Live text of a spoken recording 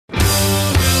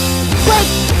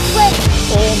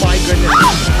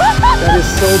goodness. That is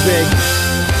so big.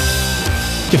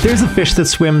 If there's a fish that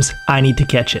swims, I need to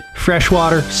catch it.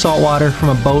 Freshwater, saltwater, from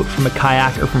a boat, from a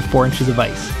kayak, or from 4 inches of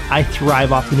ice. I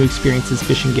thrive off the new experiences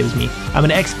fishing gives me. I'm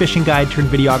an ex-fishing guide turned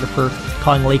videographer,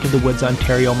 calling Lake of the Woods,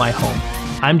 Ontario my home.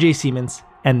 I'm Jay Siemens,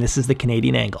 and this is the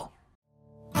Canadian Angle.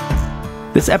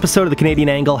 This episode of the Canadian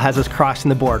Angle has us crossing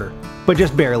the border, but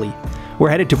just barely. We're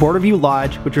headed to Borderview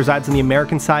Lodge, which resides on the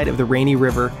American side of the Rainy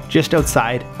River, just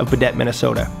outside of Baudette,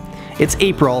 Minnesota. It's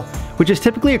April, which is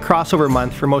typically a crossover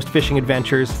month for most fishing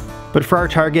adventures, but for our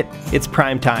target, it's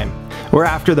prime time. We're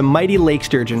after the mighty lake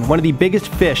sturgeon, one of the biggest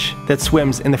fish that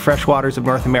swims in the freshwaters of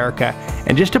North America.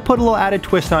 And just to put a little added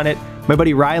twist on it, my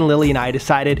buddy Ryan Lilly and I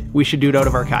decided we should do it out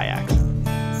of our kayaks.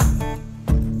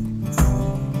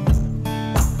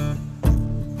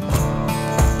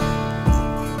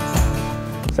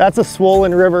 So that's a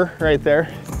swollen river right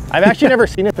there. I've actually never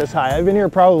seen it this high. I've been here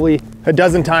probably a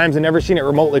dozen times and never seen it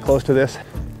remotely close to this.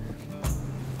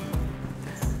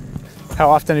 How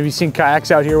often have you seen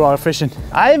kayaks out here while fishing?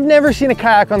 I've never seen a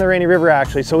kayak on the Rainy River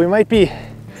actually, so we might be,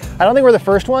 I don't think we're the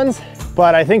first ones,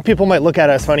 but I think people might look at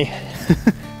us funny.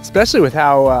 Especially with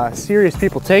how serious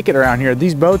people take it around here.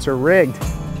 These boats are rigged.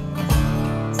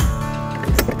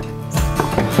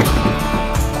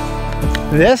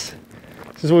 This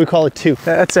is what we call a toque.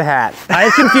 That's a hat.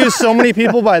 I've confused so many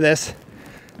people by this.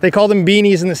 They call them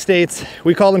beanies in the States.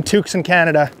 We call them toques in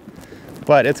Canada,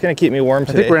 but it's gonna keep me warm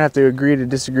today. I think we're gonna have to agree to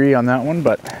disagree on that one,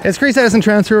 but. It's crazy that doesn't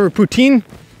transfer over. Poutine,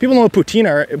 people know what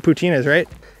poutine is, right?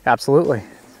 Absolutely.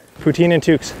 Poutine and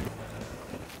toques.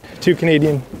 Two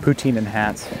Canadian. Poutine and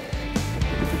hats.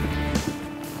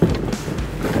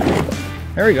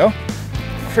 There we go.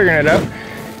 Figuring it out.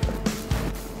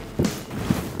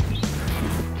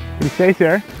 You say,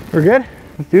 sir? We're good?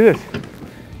 Let's do this.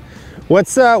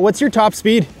 What's your top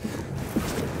speed?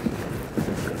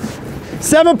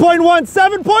 7.1,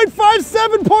 7.5,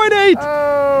 7.8.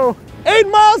 Oh. 8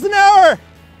 miles an hour.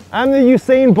 I'm the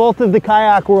Usain Bolt of the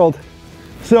kayak world.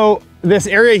 So this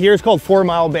area here is called 4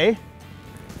 Mile Bay,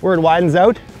 where it widens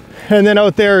out. And then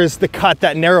out there is the cut,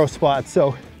 that narrow spot.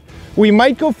 So we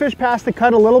might go fish past the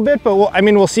cut a little bit, but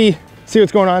we'll see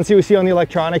what's going on, see what we see on the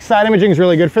electronics. Side imaging is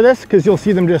really good for this because you'll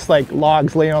see them just like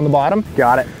logs laying on the bottom.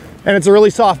 Got it. And it's a really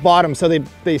soft bottom, so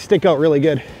they stick out really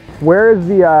good. Where's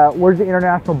the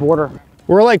international border?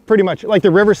 We're like pretty much, like the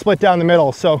river split down the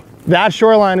middle. So that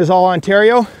shoreline is all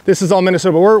Ontario. This is all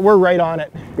Minnesota, but we're right on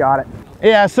it. Got it.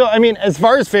 Yeah, so I mean, as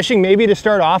far as fishing, maybe to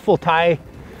start off, we'll tie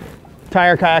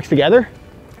our kayaks together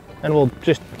and we'll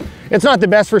just, it's not the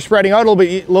best for spreading out. It'll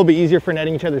be a little bit easier for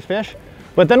netting each other's fish.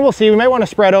 But then we'll see, we might want to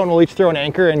spread out and we'll each throw an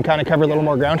anchor and kind of cover a little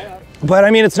more ground. But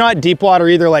I mean, it's not deep water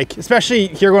either, like, especially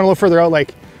here going a little further out,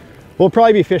 like, we'll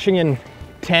probably be fishing in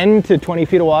 10 to 20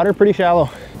 feet of water, pretty shallow.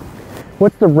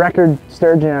 What's the record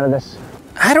sturgeon out of this?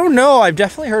 I don't know, I've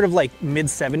definitely heard of like mid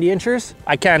 70 inchers.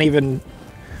 I can't even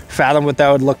fathom what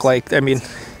that would look like. I mean,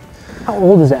 how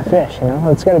old is that fish, you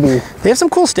know? It's gotta be. They have some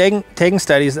cool tagging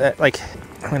studies that, like,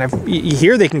 I mean, you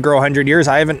hear they can grow 100 years.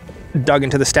 I haven't dug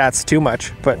into the stats too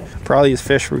much, but probably these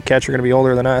fish we catch are gonna be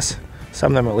older than us.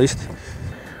 Some of them at least.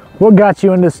 What got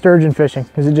you into sturgeon fishing?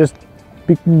 Is it just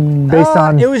based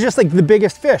on? It was just like the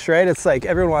biggest fish, right? It's like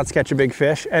everyone wants to catch a big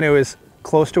fish, and it was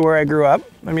close to where I grew up.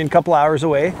 I mean, a couple hours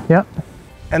away. Yep.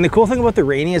 And the cool thing about the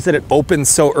Rainy is that it opens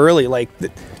so early. Like,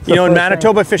 you know, in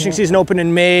Manitoba, fishing season open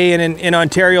in May, and in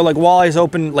Ontario, like walleyes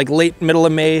open like late, middle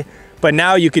of May. But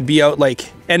now you could be out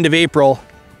like end of April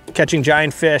catching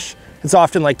giant fish. It's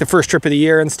often like the first trip of the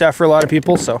year and stuff for a lot of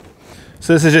people. So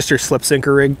this is just your slip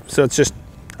sinker rig. So it's just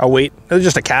a weight, it's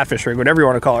just a catfish rig, whatever you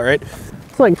want to call it, right?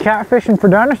 It's like catfishing for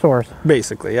dinosaurs.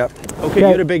 Basically, yeah. Okay, you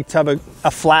had a big tub,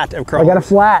 a flat of crawlers. I got a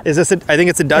flat. Is this, I think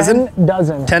it's a dozen? 10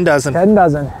 dozen. 10 dozen. 10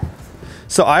 dozen.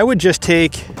 So I would just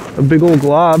take a big old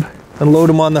glob and load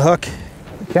them on the hook.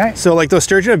 Okay. So like those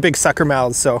sturgeon have big sucker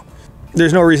mouths, so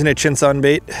there's no reason to chintz on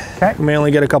bait. Okay. We may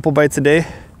only get a couple bites a day.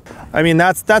 I mean,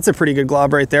 that's a pretty good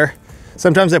glob right there.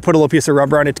 Sometimes I put a little piece of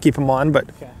rubber on it to keep them on, but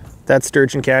that's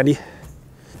sturgeon candy.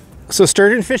 So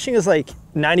sturgeon fishing is like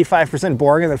 95%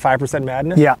 boring and then 5%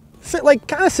 madness. Yeah. So like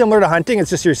kind of similar to hunting. It's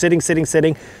just you're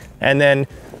sitting, and then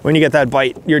when you get that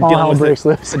bite, you're dealing with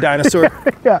a dinosaur.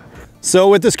 Yeah. So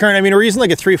with this current, I mean, we're using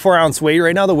like a 3-4 ounce weight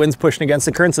right now. The wind's pushing against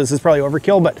the current, so this is probably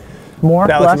overkill, but more,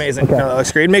 that less? looks amazing. Okay. No, that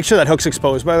looks great. Make sure that hook's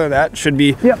exposed. By the way, that should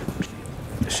be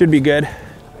good.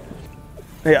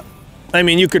 Yeah. I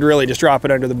mean, you could really just drop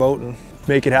it under the boat and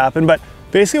make it happen. But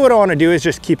basically what I want to do is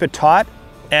just keep it taut,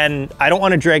 and I don't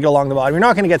want to drag it along the bottom. You're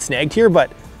not going to get snagged here,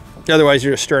 but otherwise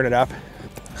you're just stirring it up.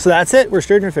 So that's it. We're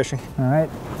sturgeon fishing. All right.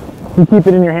 You keep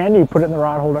it in your hand, or you put it in the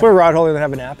rod holder? Put a rod holder and then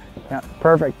have a nap. Yeah,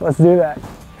 perfect. Let's do that.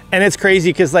 And it's crazy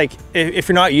because like, if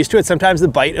you're not used to it, sometimes the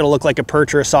bite, it'll look like a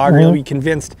perch or a sauger. You'll be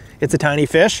convinced it's a tiny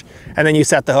fish. And then you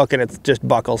set the hook and it just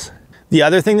buckles. The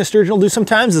other thing the sturgeon will do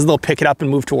sometimes is they'll pick it up and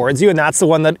move towards you. And that's the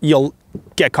one that you'll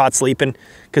get caught sleeping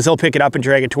because he'll pick it up and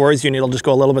drag it towards you and it'll just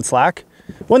go a little bit slack.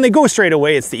 When they go straight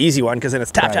away, it's the easy one because then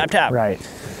it's tap, tap, tap. Right.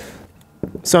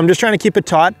 So I'm just trying to keep it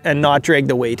taut and not drag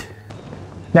the weight.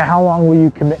 Now, how long will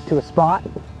you commit to a spot?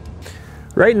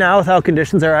 Right now, with how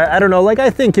conditions are, I don't know. Like I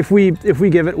think if we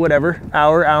give it whatever,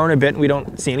 hour and a bit, and we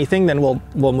don't see anything, then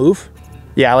we'll move.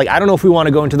 Yeah, like I don't know if we want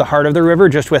to go into the heart of the river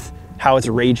just with how it's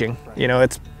raging. You know,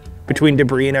 it's between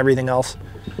debris and everything else.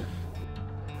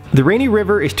 The Rainy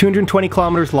River is 220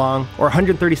 kilometers long, or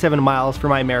 137 miles for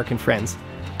my American friends.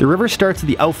 The river starts at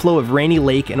the outflow of Rainy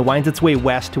Lake and winds its way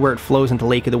west to where it flows into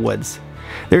Lake of the Woods.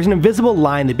 There's an invisible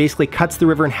line that basically cuts the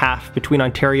river in half between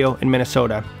Ontario and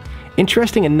Minnesota.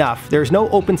 Interesting enough, there's no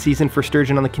open season for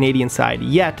sturgeon on the Canadian side,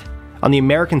 yet on the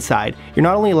American side, you're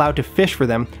not only allowed to fish for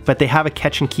them, but they have a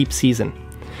catch and keep season.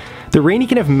 The Rainy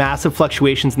can have massive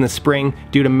fluctuations in the spring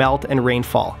due to melt and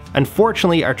rainfall.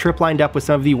 Unfortunately, our trip lined up with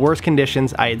some of the worst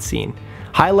conditions I had seen.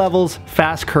 High levels,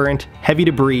 fast current, heavy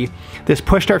debris. This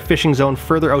pushed our fishing zone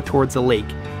further out towards the lake.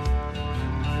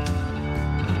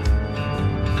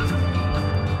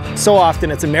 So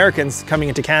often it's Americans coming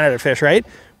into Canada to fish, right?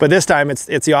 But this time it's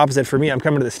the opposite for me. I'm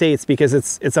coming to the States because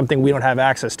it's something we don't have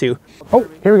access to. Oh,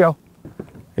 here we go.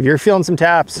 If you're feeling some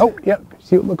taps. Oh, yep.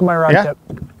 See, look at my rod tip.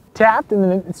 Tapped and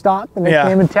then it stopped and it Yeah.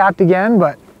 came and tapped again,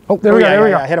 but oh, there we go. There we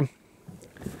go. Hit him.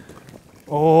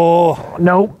 Oh,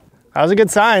 no. That was a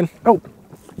good sign. Oh,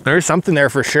 there's something there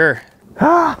for sure.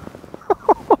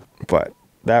 But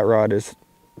that rod is.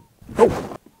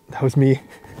 Oh, that was me.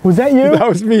 Was that you? That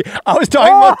was me. I was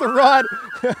talking about the rod.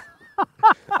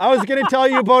 I was going to tell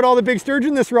you about all the big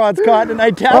sturgeon this rod's caught, and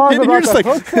I tapped it, and you're just like,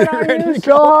 ready to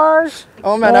go.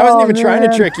 Oh man, I wasn't even trying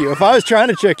to trick you. If I was trying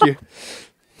to trick you.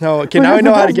 No, okay, now I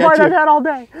know how to get you. I've had all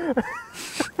day.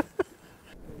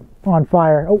 On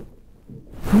fire. Oh,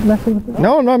 you messing with me?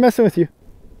 No, I'm not messing with you.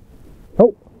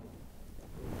 Oh,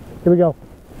 here we go.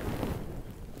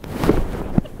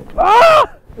 Ah!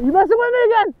 Are you messing with me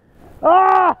again?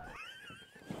 Ah!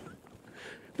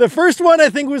 The first one I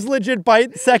think was legit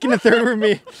bite. Second and third were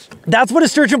me. That's what a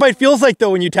sturgeon bite feels like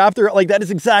though when you tap the, like that is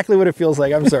exactly what it feels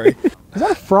like. I'm sorry. Is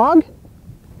that a frog?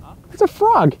 Huh? It's a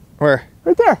frog. Where?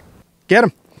 Right there. Get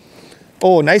him.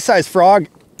 Oh, nice size frog.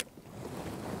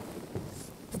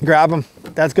 Grab him.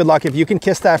 That's good luck. If you can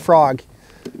kiss that frog,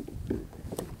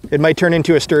 it might turn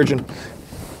into a sturgeon.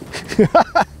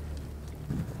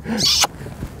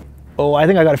 Oh, I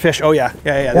think I got a fish. Oh yeah.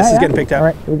 Yeah. This is getting picked up. All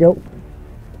right, here we go.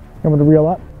 I'm gonna reel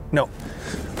up. No.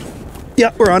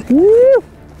 Yeah, we're on.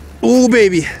 Oh,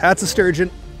 baby, that's a sturgeon.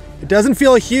 It doesn't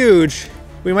feel huge.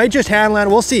 We might just hand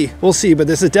land. We'll see. We'll see, but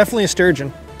this is definitely a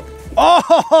sturgeon.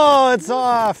 Oh, it's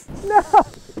off. No.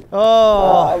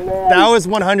 Oh, that was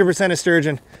 100% a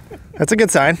sturgeon. That's a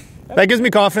good sign. That gives me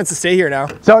confidence to stay here now.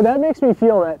 So that makes me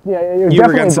feel that, yeah, you definitely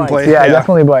were getting some bites. play. Yeah,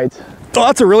 definitely bites. Oh,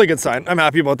 that's a really good sign. I'm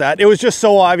happy about that. It was just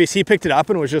so obvious. He picked it up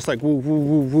and was just like, woo, woo,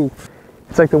 woo, woo.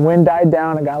 It's like the wind died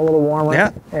down, it got a little warmer.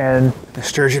 Yeah. And the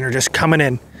sturgeon are just coming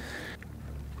in.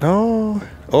 Oh,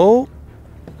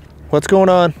 what's going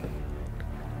on?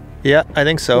 Yeah, I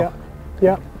think so.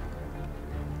 Yeah.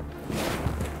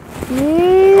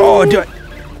 Oh, do it.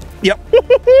 Yep.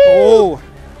 Oh,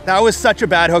 that was such a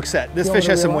bad hook set. This fish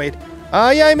has some weight.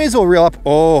 Yeah, I may as well reel up.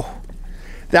 Oh,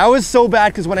 that was so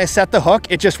bad because when I set the hook,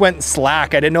 it just went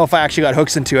slack. I didn't know if I actually got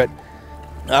hooks into it.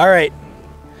 All right.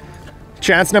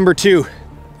 Chance number 2.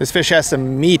 This fish has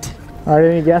some meat. All right,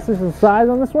 any guesses of the size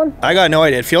on this one? I got no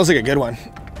idea. It feels like a good one.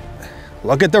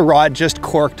 Look at the rod just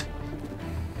corked.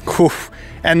 Oof.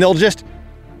 And they'll just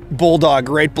bulldog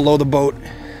right below the boat.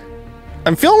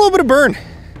 I'm feeling a little bit of burn.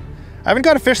 I haven't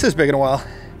got a fish this big in a while.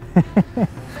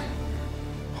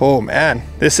 Oh man,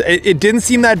 it didn't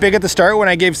seem that big at the start when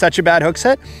I gave such a bad hook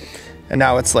set. And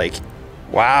now it's like,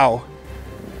 wow.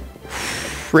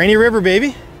 Rainy River,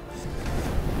 baby.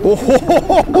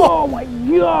 Oh my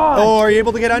God. Oh, are you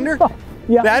able to get under?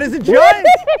 Yeah. That is a giant.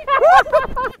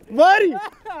 Buddy,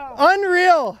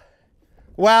 unreal.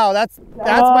 Wow, that's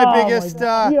my biggest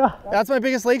that's my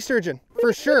biggest lake sturgeon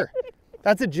for sure.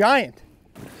 That's a giant.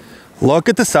 Look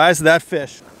at the size of that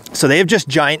fish. So they have just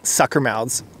giant sucker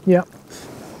mouths. Yep.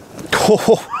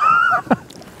 Oh.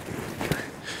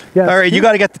 Yes. All right, you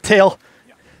got to get the tail.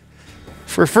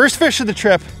 For first fish of the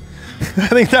trip, I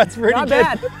think that's pretty Not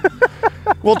good.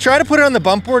 bad. We'll try to put it on the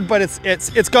bump board, but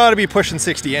it's got to be pushing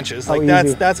 60 inches. Like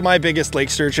that's my biggest lake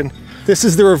sturgeon. This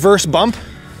is the reverse bump,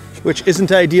 which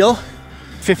isn't ideal.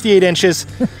 58 inches.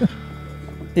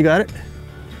 You got it?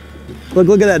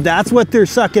 Look at that. That's what they're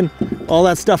sucking all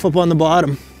that stuff up on the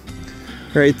bottom.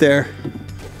 Right there.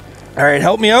 All right,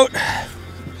 help me out.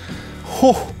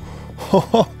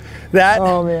 That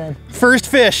Oh man. first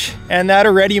fish, and that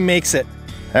already makes it.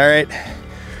 All right,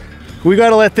 we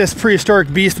gotta let this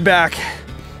prehistoric beast back.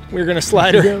 We're gonna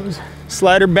slide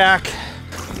her back.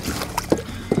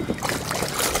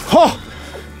 Oh,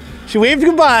 she waved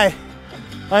goodbye.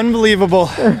 Unbelievable.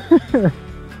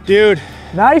 Dude.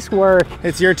 Nice work.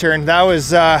 It's your turn. That was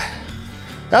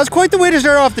quite the way to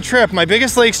start off the trip. My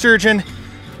biggest lake sturgeon,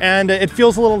 and it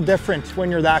feels a little different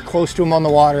when you're that close to them on the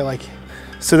water. Like,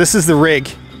 so this is the rig.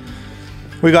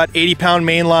 We got 80-pound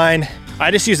main line.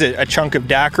 I just use a chunk of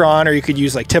Dacron, or you could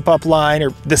use like tip-up line,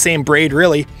 or the same braid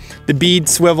really. The bead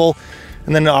swivel,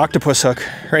 and then an octopus hook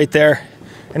right there.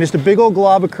 And just a big old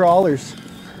glob of crawlers.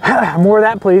 More of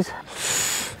that, please.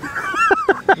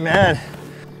 Man.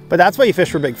 But that's why you fish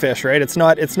for big fish, right? It's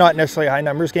not necessarily a high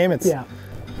numbers game. It's Yeah.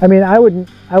 I mean, I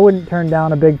wouldn't turn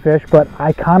down a big fish, but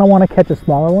I kind of want to catch a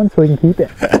smaller one so we can keep it.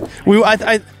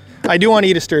 I do want to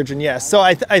eat a sturgeon, yes. So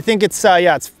I think it's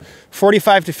it's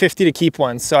 45 to 50 to keep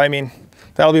one. So I mean,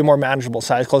 that'll be a more manageable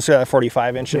size, closer to that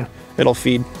 45 inch, and it'll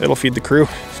feed the crew.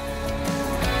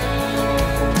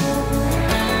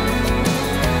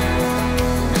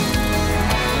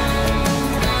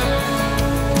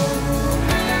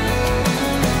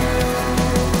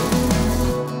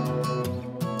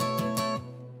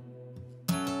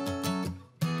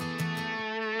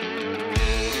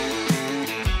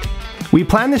 We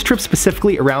planned this trip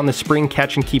specifically around the spring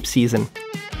catch and keep season,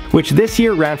 which this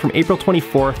year ran from April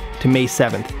 24th to May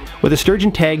 7th. With a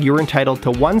sturgeon tag, you were entitled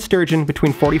to one sturgeon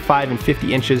between 45 and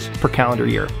 50 inches per calendar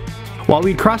year. While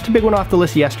we'd crossed a big one off the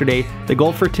list yesterday, the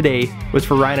goal for today was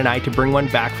for Ryan and I to bring one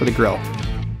back for the grill.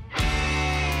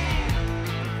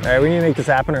 All right, we need to make this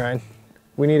happen, Ryan.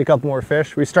 We need a couple more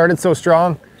fish. We started so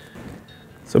strong.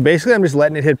 So basically I'm just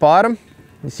letting it hit bottom.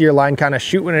 You see your line kind of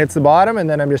shoot when it hits the bottom, and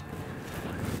then I'm just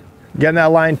getting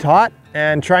that line taut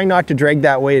and trying not to drag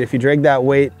that weight. If you drag that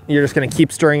weight, you're just gonna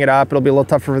keep stirring it up. It'll be a little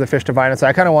tougher for the fish to find it. So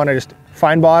I kind of want to just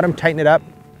find bottom, tighten it up.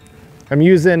 I'm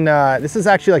using, this is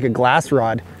actually like a glass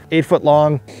rod, 8 foot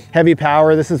long, heavy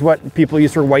power. This is what people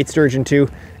use for white sturgeon too.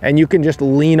 And you can just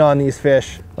lean on these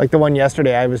fish. Like the one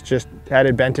yesterday, I had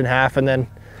it bent in half, and then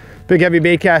big heavy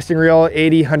bait casting reel,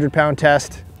 80, 100-pound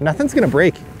test. Nothing's gonna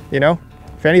break, you know?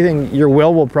 If anything, your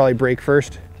will probably break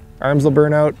first. Arms will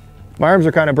burn out. My arms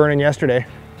are kind of burning yesterday.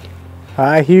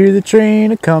 I hear the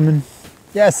train a-coming.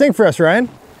 Yeah, sing for us, Ryan.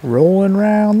 Rolling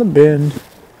round the bend.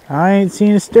 I ain't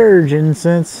seen a sturgeon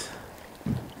since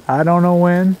I don't know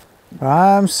when.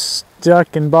 I'm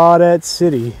stuck in Baudette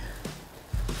City.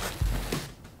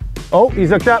 Oh, he's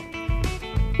hooked up. Woo,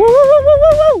 woo, woo, woo,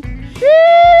 woo, woo.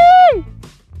 Shee!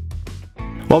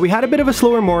 While we had a bit of a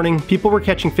slower morning, people were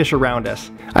catching fish around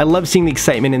us. I love seeing the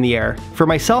excitement in the air. For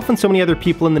myself and so many other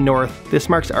people in the north, this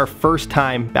marks our first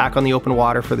time back on the open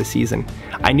water for the season.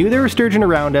 I knew there were sturgeon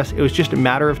around us, it was just a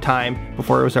matter of time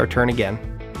before it was our turn again.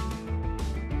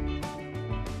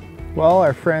 Well,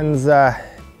 our friends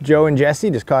Joe and Jesse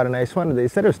just caught a nice one. They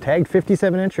said it was tagged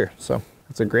 57 incher, so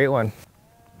that's a great one.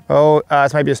 Oh,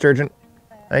 this might be a sturgeon.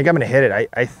 I think I'm gonna hit it.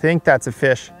 I think that's a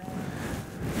fish.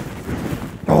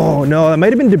 Oh no, that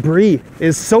might have been debris.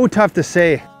 It's so tough to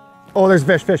say. Oh, there's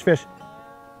fish.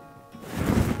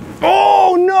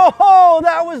 Oh no,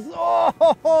 that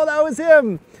was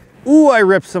him. Ooh, I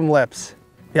ripped some lips.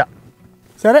 Yeah.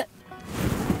 Is that it?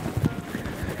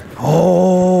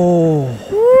 Oh,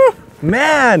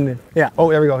 man. Yeah, oh,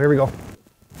 there we go.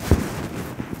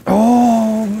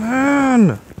 Oh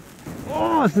man.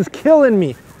 Oh, this is killing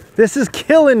me.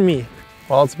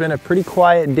 Well, it's been a pretty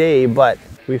quiet day, but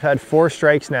we've had 4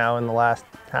 strikes now in the last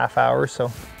half hour,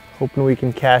 so hoping we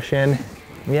can cash in.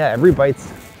 Yeah, every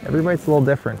bite's a little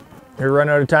different. You're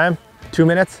running out of time? 2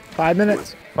 minutes? 5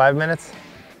 minutes. 5 minutes?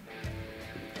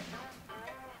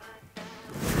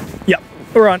 Yep,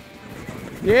 we're on.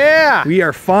 Yeah! We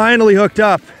are finally hooked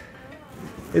up.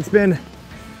 It's been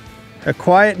a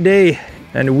quiet day,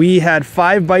 and we had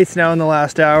 5 bites now in the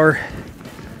last hour.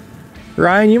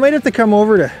 Ryan, you might have to come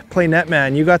over to play net,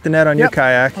 man. You got the net on your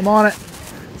kayak. I'm on it.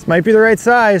 This might be the right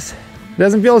size. It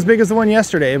doesn't feel as big as the one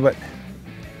yesterday, but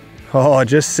oh,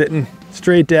 just sitting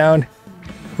straight down.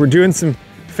 We're doing some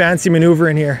fancy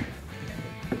maneuvering here.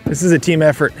 This is a team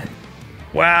effort.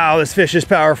 Wow, this fish is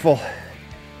powerful.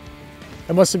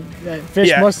 That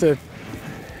fish must have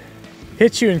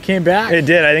hit you and came back. It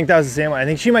did. I think that was the same one. I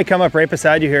think she might come up right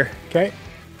beside you here. Okay.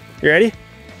 You ready?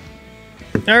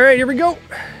 All right, here we go.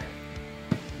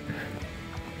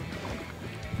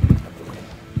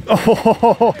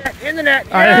 Oh, In the net.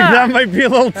 I think that might be a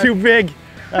little too big.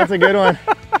 That's a good one.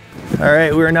 All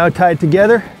right, we are now tied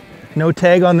together. No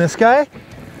tag on this guy.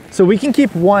 So we can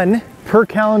keep one per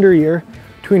calendar year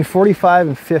between 45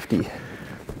 and 50.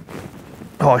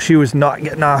 Oh, she was not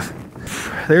getting off.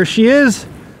 There she is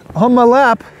on my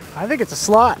lap. I think it's a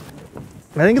slot.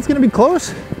 I think it's gonna be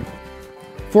close.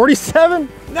 47.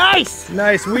 Nice!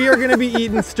 Nice, we are gonna be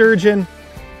eating sturgeon.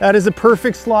 That is a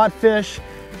perfect slot fish.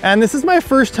 And this is my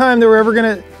first time that we're ever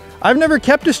gonna, I've never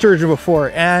kept a sturgeon before.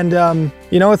 And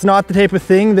you know, it's not the type of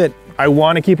thing that I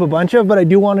wanna keep a bunch of, but I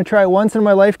do wanna try it once in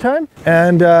my lifetime.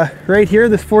 And right here,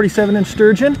 this 47-inch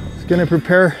sturgeon is gonna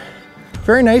prepare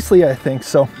very nicely, I think,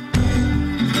 so.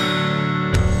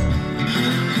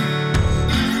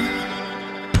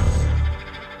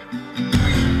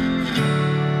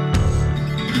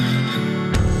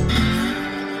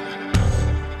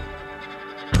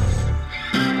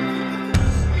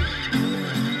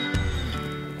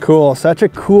 Cool, such a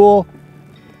cool,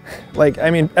 like, I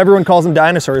mean, everyone calls them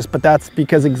dinosaurs, but that's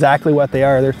because exactly what they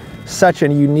are. They're such a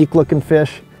unique looking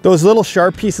fish. Those little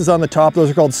sharp pieces on the top, those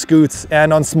are called scoots.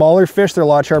 And on smaller fish, they're a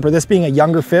lot sharper. This being a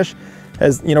younger fish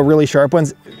has, you know, really sharp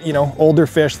ones. You know, older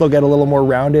fish, they'll get a little more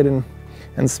rounded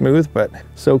and smooth, but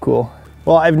so cool.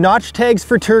 Well, I've notched tags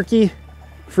for turkey,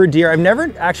 for deer. I've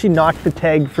never actually notched the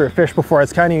tag for a fish before.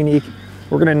 It's kind of unique.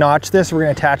 We're gonna notch this, we're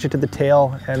gonna attach it to the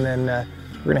tail, and then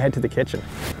we're gonna head to the kitchen.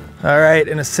 All right,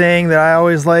 and a saying that I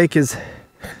always like is,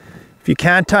 if you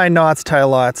can't tie knots, tie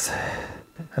lots.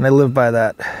 And I live by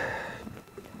that.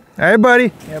 All right,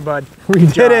 buddy. Yeah, bud. We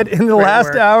did it in the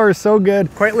last hour, so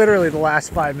good. Quite literally the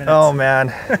last 5 minutes. Oh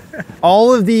man.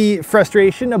 All of the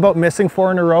frustration about missing 4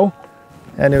 in a row,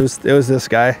 and it was this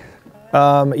guy.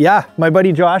 Yeah, my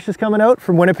buddy Josh is coming out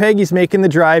from Winnipeg. He's making the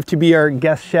drive to be our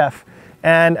guest chef.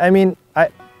 And I mean,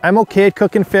 I'm okay at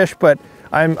cooking fish, but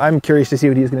I'm curious to see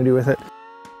what he's gonna do with it.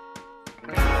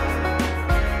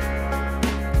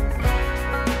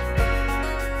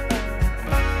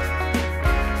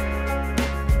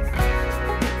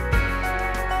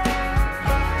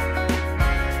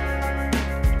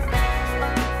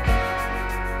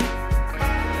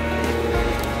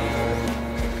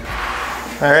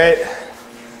 All right,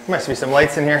 must be some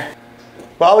lights in here.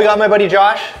 Well, we got my buddy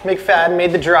Josh McFadden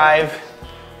made the drive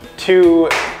to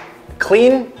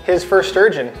clean his first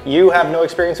sturgeon. You have no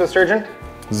experience with sturgeon?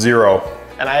 0.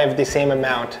 And I have the same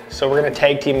amount. So we're gonna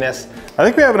tag team this. I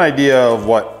think we have an idea of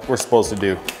what we're supposed to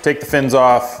do. Take the fins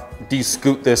off,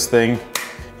 de-scoot this thing.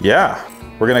 Yeah,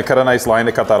 we're gonna cut a nice line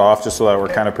to cut that off just so that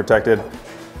we're kind of protected.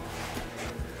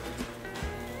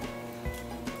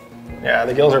 Yeah,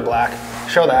 the gills are black.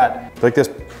 Show that. Like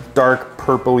this dark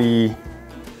purpley,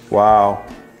 wow,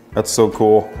 that's so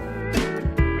cool.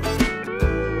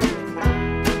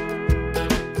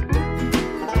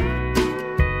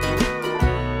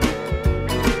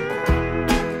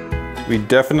 We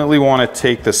definitely want to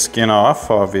take the skin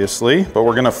off, obviously, but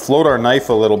we're gonna float our knife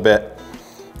a little bit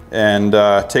and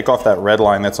take off that red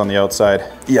line that's on the outside.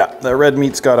 Yeah, that red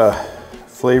meat's got a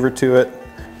flavor to it.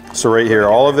 So right here,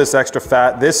 all of this extra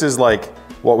fat, this is like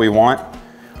what we want.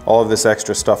 All of this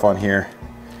extra stuff on here.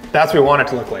 That's what we want it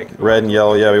to look like. Red and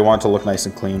yellow, yeah, we want it to look nice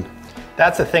and clean.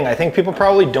 That's the thing. I think people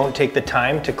probably don't take the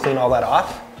time to clean all that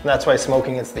off. And that's why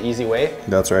smoking is the easy way.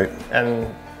 That's right.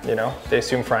 And, you know, they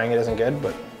assume frying it isn't good,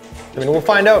 but I mean, we'll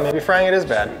find out. Maybe frying it is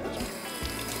bad.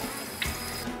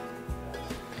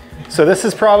 So this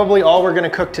is probably all we're gonna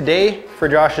cook today for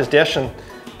Josh's dish, and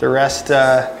the rest,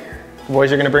 the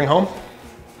boys are gonna bring home.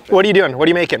 What are you doing? What are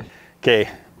you making? Okay,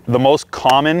 the most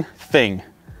common thing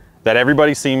that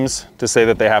everybody seems to say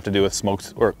that they have to do with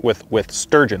smoked or with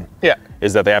sturgeon, yeah,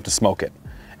 is that they have to smoke it.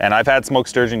 And I've had smoked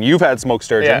sturgeon, you've had smoked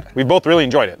sturgeon. Yeah. We've both really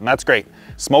enjoyed it, and that's great.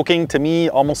 Smoking to me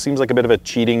almost seems like a bit of a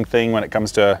cheating thing when it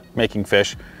comes to making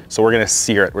fish. So we're gonna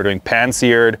sear it. We're doing pan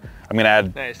seared. I'm gonna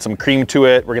add some cream to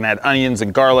it. We're gonna add onions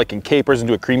and garlic and capers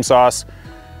into a cream sauce.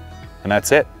 And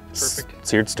that's it. Perfect.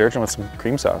 Seared sturgeon with some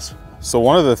cream sauce. So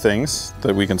one of the things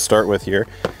that we can start with here,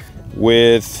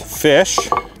 with fish,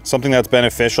 something that's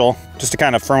beneficial, just to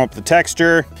kind of firm up the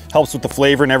texture, helps with the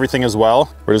flavor and everything as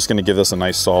well. We're just gonna give this a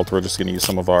nice salt. We're just gonna use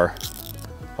some of our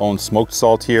own smoked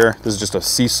salt here. This is just a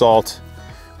sea salt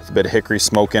with a bit of hickory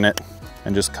smoke in it,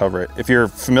 and just cover it. If you're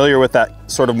familiar with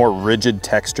that sort of more rigid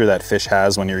texture that fish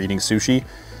has when you're eating sushi,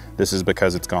 this is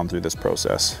because it's gone through this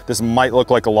process. This might look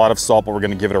like a lot of salt, but we're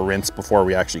gonna give it a rinse before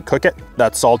we actually cook it.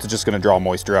 That salt is just gonna draw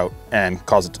moisture out and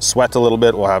cause it to sweat a little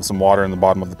bit. We'll have some water in the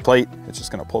bottom of the plate. It's just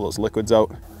gonna pull those liquids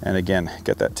out. And again,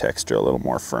 get that texture a little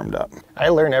more firmed up. I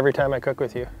learn every time I cook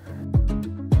with you.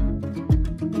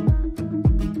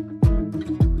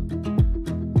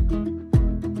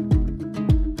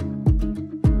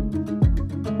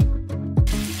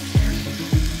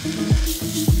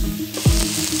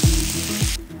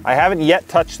 I haven't yet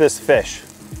touched this fish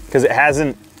because it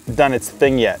hasn't done its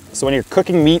thing yet. So when you're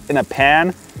cooking meat in a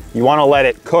pan, you want to let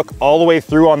it cook all the way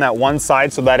through on that one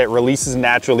side so that it releases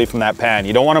naturally from that pan.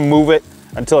 You don't want to move it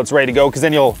until it's ready to go, because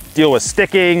then you'll deal with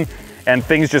sticking and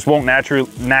things just won't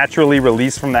naturally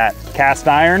release from that cast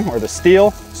iron or the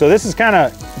steel. So this is kind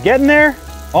of getting there,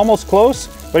 almost close.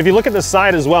 But if you look at the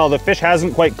side as well, the fish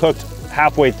hasn't quite cooked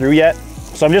halfway through yet.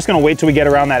 So I'm just gonna wait till we get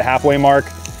around that halfway mark,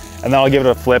 and then I'll give it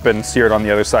a flip and sear it on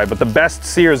the other side. But the best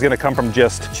sear is gonna come from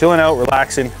just chilling out,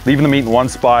 relaxing, leaving the meat in one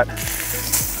spot.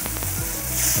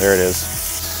 There it is.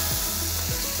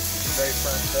 Very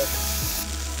firm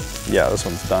fish. Yeah, this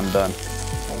one's done.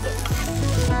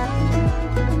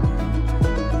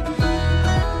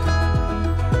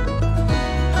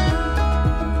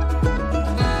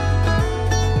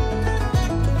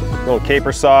 Little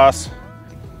caper sauce.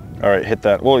 All right, hit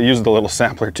that. We'll use the little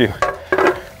sampler too.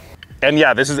 And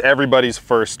yeah, this is everybody's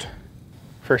first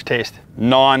taste.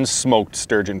 Non-smoked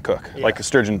sturgeon cook, like a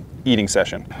sturgeon eating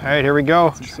session. All right, here we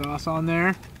go. Some sauce on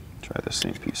there. Try this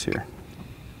same piece here.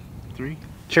 3.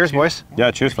 Cheers, boys.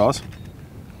 Yeah, cheers, fellas.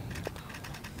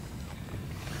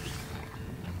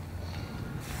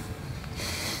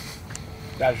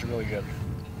 That's really good.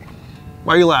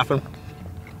 Why are you laughing?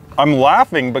 I'm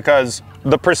laughing because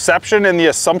the perception and the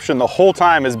assumption the whole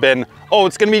time has been, oh,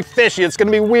 it's gonna be fishy, it's gonna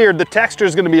be weird, the texture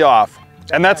is gonna be off.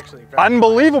 And that's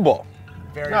unbelievable.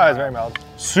 No, it's very mild.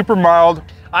 Super mild.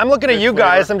 I'm looking at you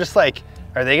guys, I'm just like,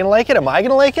 are they gonna like it? Am I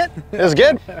gonna like it? It's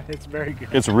good. It's very good.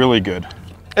 It's really good.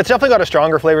 It's definitely got a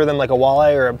stronger flavor than like a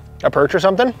walleye or a perch or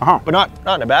something, but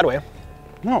not in a bad way.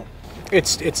 No.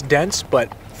 It's dense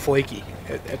but flaky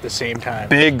at the same time.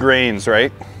 Big grains,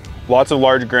 right? Lots of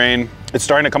large grain. It's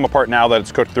starting to come apart now that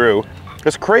it's cooked through.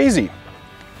 It's crazy.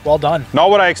 Well done. Not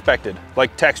what I expected.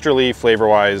 Like texturally,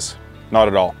 flavor-wise, not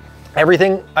at all.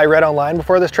 Everything I read online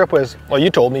before this trip was, well, you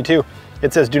told me too.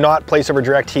 It says, do not place over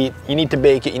direct heat. You need to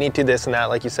bake it. You need to this and that,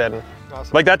 like you said. And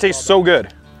awesome. Like that tastes so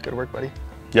good. Good work, buddy.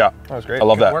 Yeah. That was great. I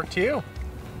love that. Good work to you.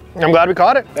 I'm glad we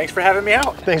caught it. Thanks for having me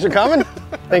out. Thanks for coming.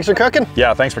 Thanks for cooking.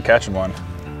 Yeah, thanks for catching one.